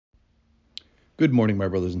Good morning, my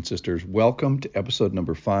brothers and sisters. Welcome to episode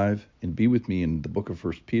number 5, and be with me in the book of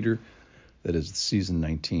 1 Peter, that is season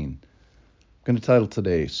 19. I'm going to title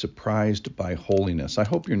today, Surprised by Holiness. I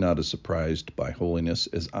hope you're not as surprised by holiness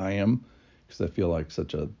as I am, because I feel like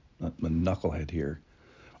such a knucklehead here.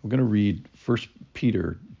 We're going to read 1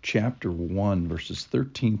 Peter chapter 1, verses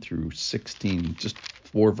 13 through 16, just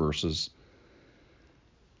 4 verses.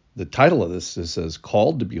 The title of this says,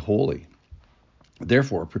 Called to be Holy.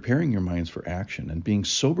 Therefore, preparing your minds for action and being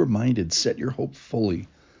sober-minded, set your hope fully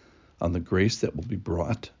on the grace that will be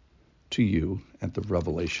brought to you at the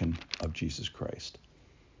revelation of Jesus Christ.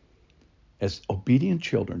 As obedient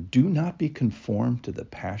children, do not be conformed to the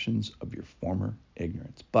passions of your former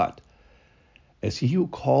ignorance, but as he who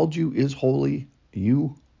called you is holy,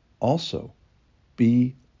 you also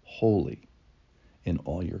be holy in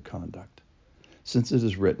all your conduct. Since it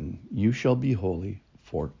is written, you shall be holy,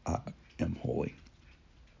 for I am holy.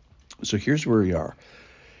 So here's where we are.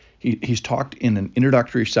 He's talked in an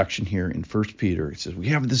introductory section here in 1 Peter. He says, we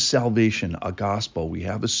have this salvation, a gospel. We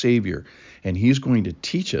have a Savior, and he's going to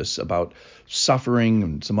teach us about suffering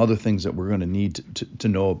and some other things that we're going to need to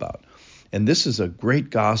know about. And this is a great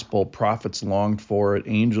gospel. Prophets longed for it.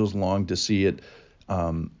 Angels longed to see it.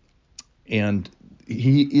 And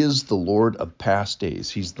he is the Lord of past days.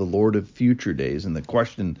 He's the Lord of future days. And the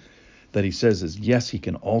question that he says is, yes, he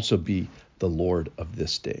can also be the Lord of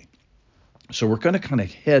this day. So we're going to kind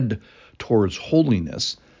of head towards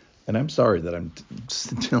holiness. And I'm sorry that I'm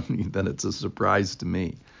telling you that it's a surprise to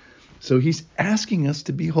me. So he's asking us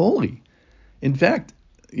to be holy. In fact,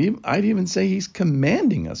 I'd even say he's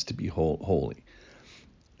commanding us to be holy.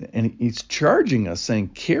 And he's charging us, saying,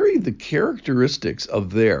 carry the characteristics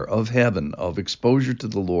of heaven, of exposure to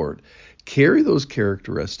the Lord. Carry those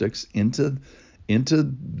characteristics into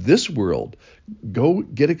this world. Go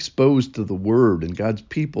get exposed to the Word and God's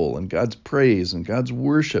people and God's praise and God's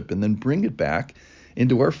worship, and then bring it back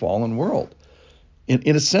into our fallen world.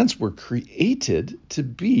 In a sense, we're created to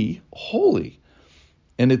be holy.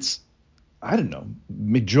 And it's, I don't know,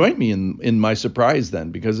 join me in my surprise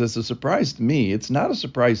then, because it's a surprise to me. It's not a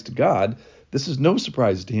surprise to God. This is no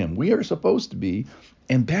surprise to him. We are supposed to be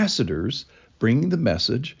ambassadors, bringing the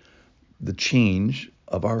message, the change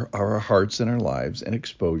of our hearts and our lives and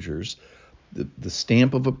exposures, the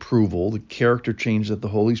stamp of approval, the character change that the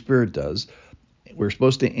Holy Spirit does. We're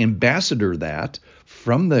supposed to ambassador that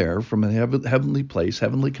from a heavenly place,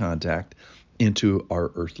 heavenly contact, into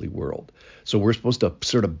our earthly world. So we're supposed to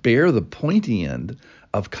sort of bear the pointy end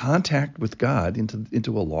of contact with God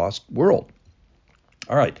into a lost world.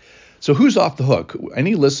 All right. So who's off the hook?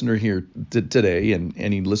 Any listener here today, and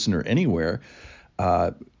any listener anywhere,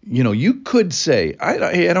 you could say,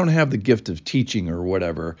 I don't have the gift of teaching or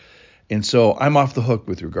whatever, and so I'm off the hook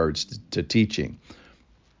with regards to teaching,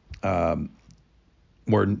 or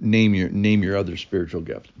name your other spiritual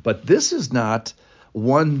gift. But this is not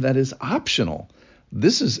one that is optional.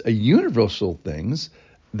 This is a universal things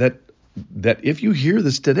that if you hear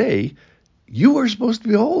this today, you are supposed to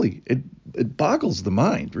be holy. It boggles the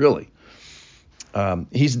mind, really.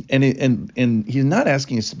 He's not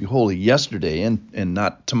asking us to be holy yesterday and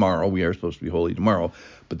not tomorrow. We are supposed to be holy tomorrow.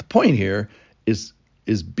 But the point here is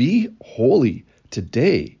be holy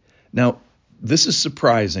today. Now, this is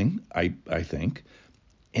surprising, I think,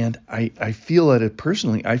 and I feel that it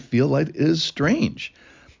personally, I feel like it is strange.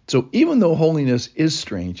 So even though holiness is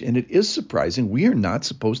strange and it is surprising, we are not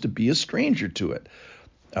supposed to be a stranger to it.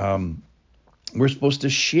 We're supposed to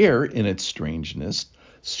share in its strangeness,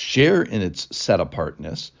 share in its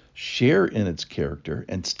set-apartness, share in its character,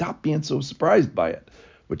 and stop being so surprised by it,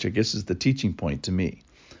 which I guess is the teaching point to me.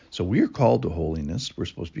 So we are called to holiness. We're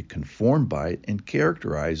supposed to be conformed by it and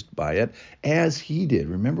characterized by it as he did.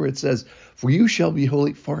 Remember, it says, for you shall be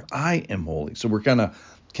holy, for I am holy. So we're kind of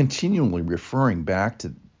continually referring back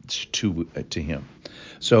to him.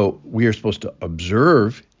 So we are supposed to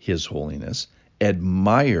observe his holiness,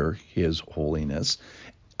 admire his holiness,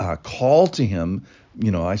 call to him,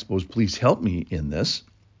 I suppose, please help me in this.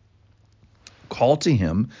 Call to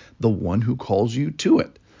him, the one who calls you to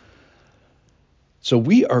it. So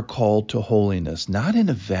we are called to holiness, not in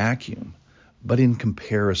a vacuum, but in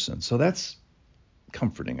comparison. So that's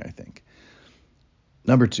comforting, I think.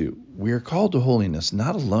 Number 2, we are called to holiness,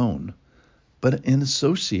 not alone, but in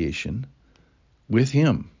association with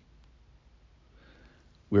him.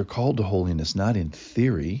 We're called to holiness, not in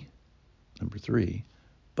theory, number 3,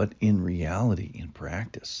 but in reality, in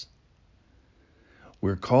practice.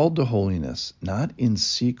 We're called to holiness, not in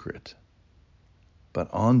secret, but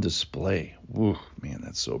on display. Woo, man,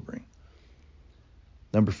 that's sobering.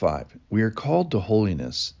 Number 5, we are called to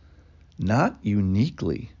holiness, not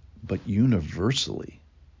uniquely, but universally.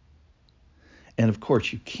 And of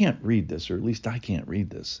course, you can't read this, or at least I can't read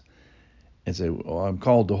this, and say, "Oh, I'm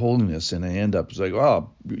called to holiness," and I end up like, "Oh,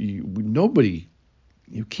 nobody."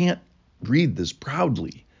 You can't read this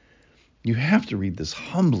proudly. You have to read this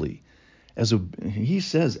humbly, he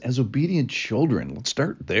says, as obedient children. Let's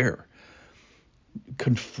start there.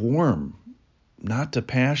 Conform not to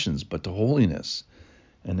passions, but to holiness.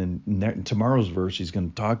 And in tomorrow's verse, he's going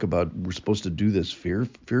to talk about we're supposed to do this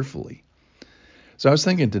fearfully. So I was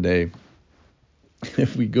thinking today,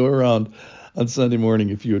 if we go around on Sunday morning,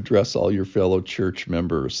 if you address all your fellow church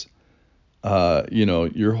members,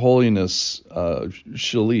 your Holiness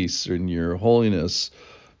Shalice, and your Holiness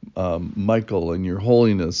Michael, and your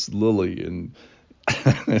Holiness Lily, and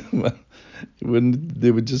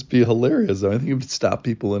they would just be hilarious. I think it would stop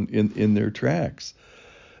people in their tracks.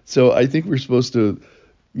 So I think we're supposed to,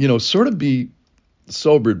 sort of be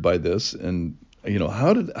sobered by this, and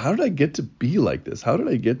how did I get to be like this? How did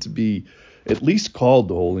I get to be at least called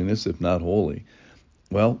to holiness, if not holy?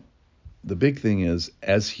 Well, the big thing is,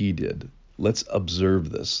 as he did. Let's observe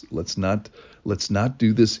this. Let's not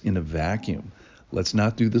do this in a vacuum. Let's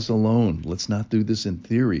not do this alone. Let's not do this in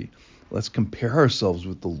theory. Let's compare ourselves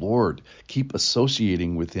with the Lord. Keep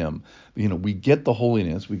associating with him. We get the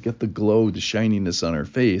holiness, we get the glow, the shininess on our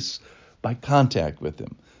face by contact with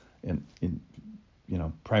him. And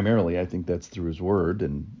primarily I think that's through his word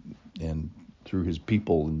and through his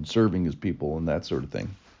people and serving his people and that sort of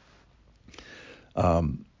thing.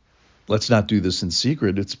 Let's not do this in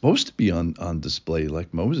secret. It's supposed to be on display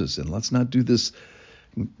like Moses. And let's not do this,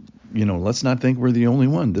 let's not think we're the only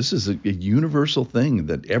one. This is a universal thing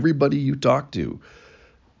that everybody you talk to,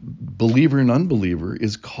 believer and unbeliever,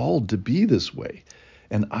 is called to be this way.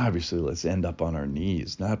 And obviously, let's end up on our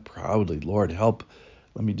knees, not proudly. Lord, help.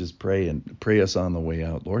 Let me just pray and pray us on the way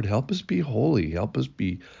out. Lord, help us be holy. Help us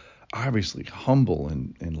be obviously humble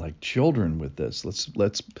and like children with this.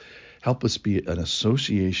 Let's help us be an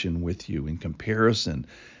association with you in comparison.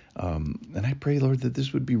 And I pray, Lord, that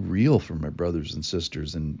this would be real for my brothers and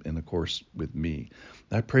sisters and of course, with me.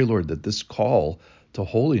 I pray, Lord, that this call to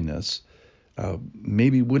holiness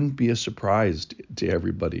maybe wouldn't be a surprise to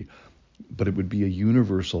everybody, but it would be a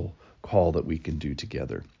universal call that we can do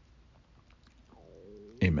together.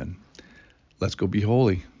 Amen. Let's go be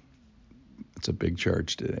holy. It's a big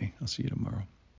charge today. I'll see you tomorrow.